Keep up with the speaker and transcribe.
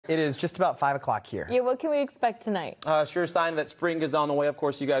It is just about 5 o'clock here. Yeah, what can we expect tonight? Sure sign that spring is on the way. Of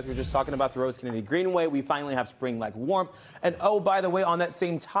course, you guys were just talking about the Rose Kennedy Greenway. We finally have spring-like warmth. And oh, by the way, on that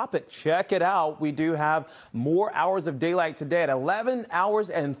same topic, check it out. We do have more hours of daylight today at 11 hours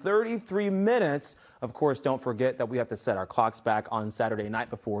and 33 minutes. Of course, don't forget that we have to set our clocks back on Saturday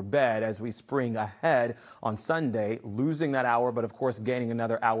night before bed as we spring ahead on Sunday, losing that hour, but of course gaining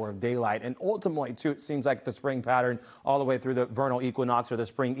another hour of daylight. And ultimately, too, it seems like the spring pattern all the way through the vernal equinox or the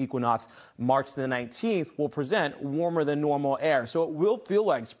spring equinox, March the 19th, will present warmer than normal air. So it will feel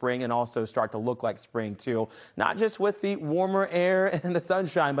like spring and also start to look like spring, too. Not just with the warmer air and the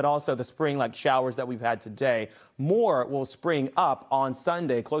sunshine, but also the spring-like showers that we've had today. More will spring up on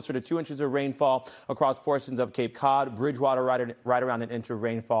Sunday, closer to 2 inches of rainfall across portions of Cape Cod, Bridgewater right around an inch of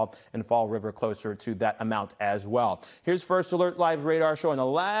rainfall, and Fall River closer to that amount as well. Here's First Alert Live radar showing the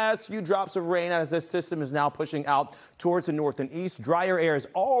last few drops of rain as this system is now pushing out towards the north and east. Drier air is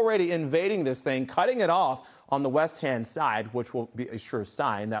already invading this thing, cutting it off on the west-hand side, which will be a sure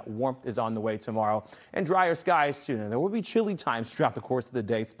sign that warmth is on the way tomorrow, and drier skies soon. There will be chilly times throughout the course of the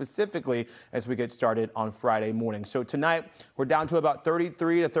day, specifically as we get started on Friday morning. So tonight, we're down to about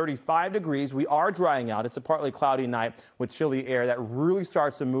 33 to 35 degrees. We are drying out. It's a partly cloudy night with chilly air that really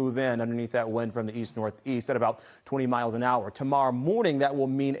starts to move in underneath that wind from the east-northeast at about 20 miles an hour. Tomorrow morning, that will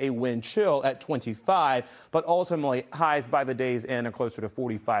mean a wind chill at 25, but ultimately highs by the day's end are closer to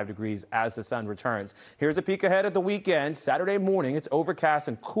 45 degrees as the sun returns. Here's a peek ahead at the weekend. Saturday morning, it's overcast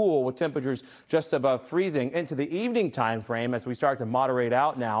and cool with temperatures just above freezing. Into the evening time frame, as we start to moderate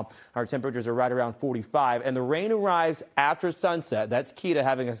out now, our temperatures are right around 45, and the rain arrives after sunset. That's key to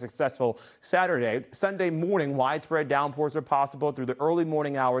having a successful Saturday. Sunday morning, widespread downpours are possible through the early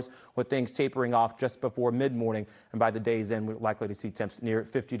morning hours, with things tapering off just before mid-morning, and by the day's end, we're likely to see temps near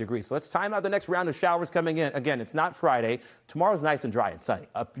 50 degrees. So let's time out the next round of showers coming in. Again, it's not Friday. Tomorrow's nice and dry and sunny.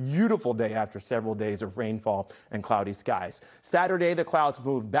 A beautiful day after several days of rainfall and cloudy skies. Saturday, the clouds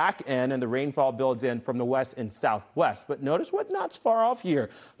move back in and the rainfall builds in from the west and southwest. But notice what's not far off here.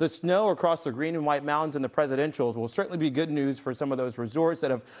 The snow across the Green and White Mountains and the Presidentials will certainly be good news for some of those resorts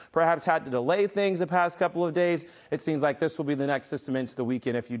that have perhaps had to delay things the past couple of days. It seems like this will be the next system into the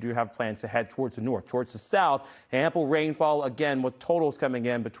weekend if you do have plans to head towards the north. Towards the south, ample rainfall again with totals coming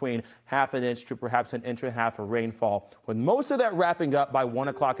in between half an inch to perhaps an inch and a half of rainfall, with most of that wrapping up by 1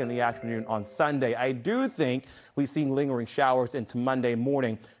 o'clock in the afternoon on Sunday. I do think we've seen lingering showers into Monday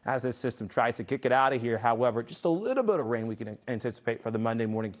morning as this system tries to kick it out of here. However, just a little bit of rain we can anticipate for the Monday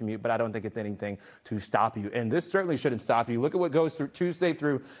morning commute, but I don't think it's anything to stop you. And this certainly shouldn't stop you. Look at what goes through Tuesday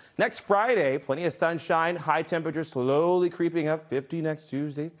through next Friday. Plenty of sunshine, high temperatures slowly creeping up. 50 next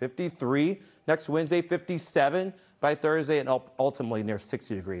Tuesday, 53 next Wednesday, 57 by Thursday, and ultimately near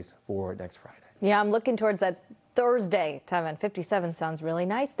 60 degrees for next Friday. Yeah, I'm looking towards that Thursday, Tevin. 57 sounds really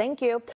nice. Thank you.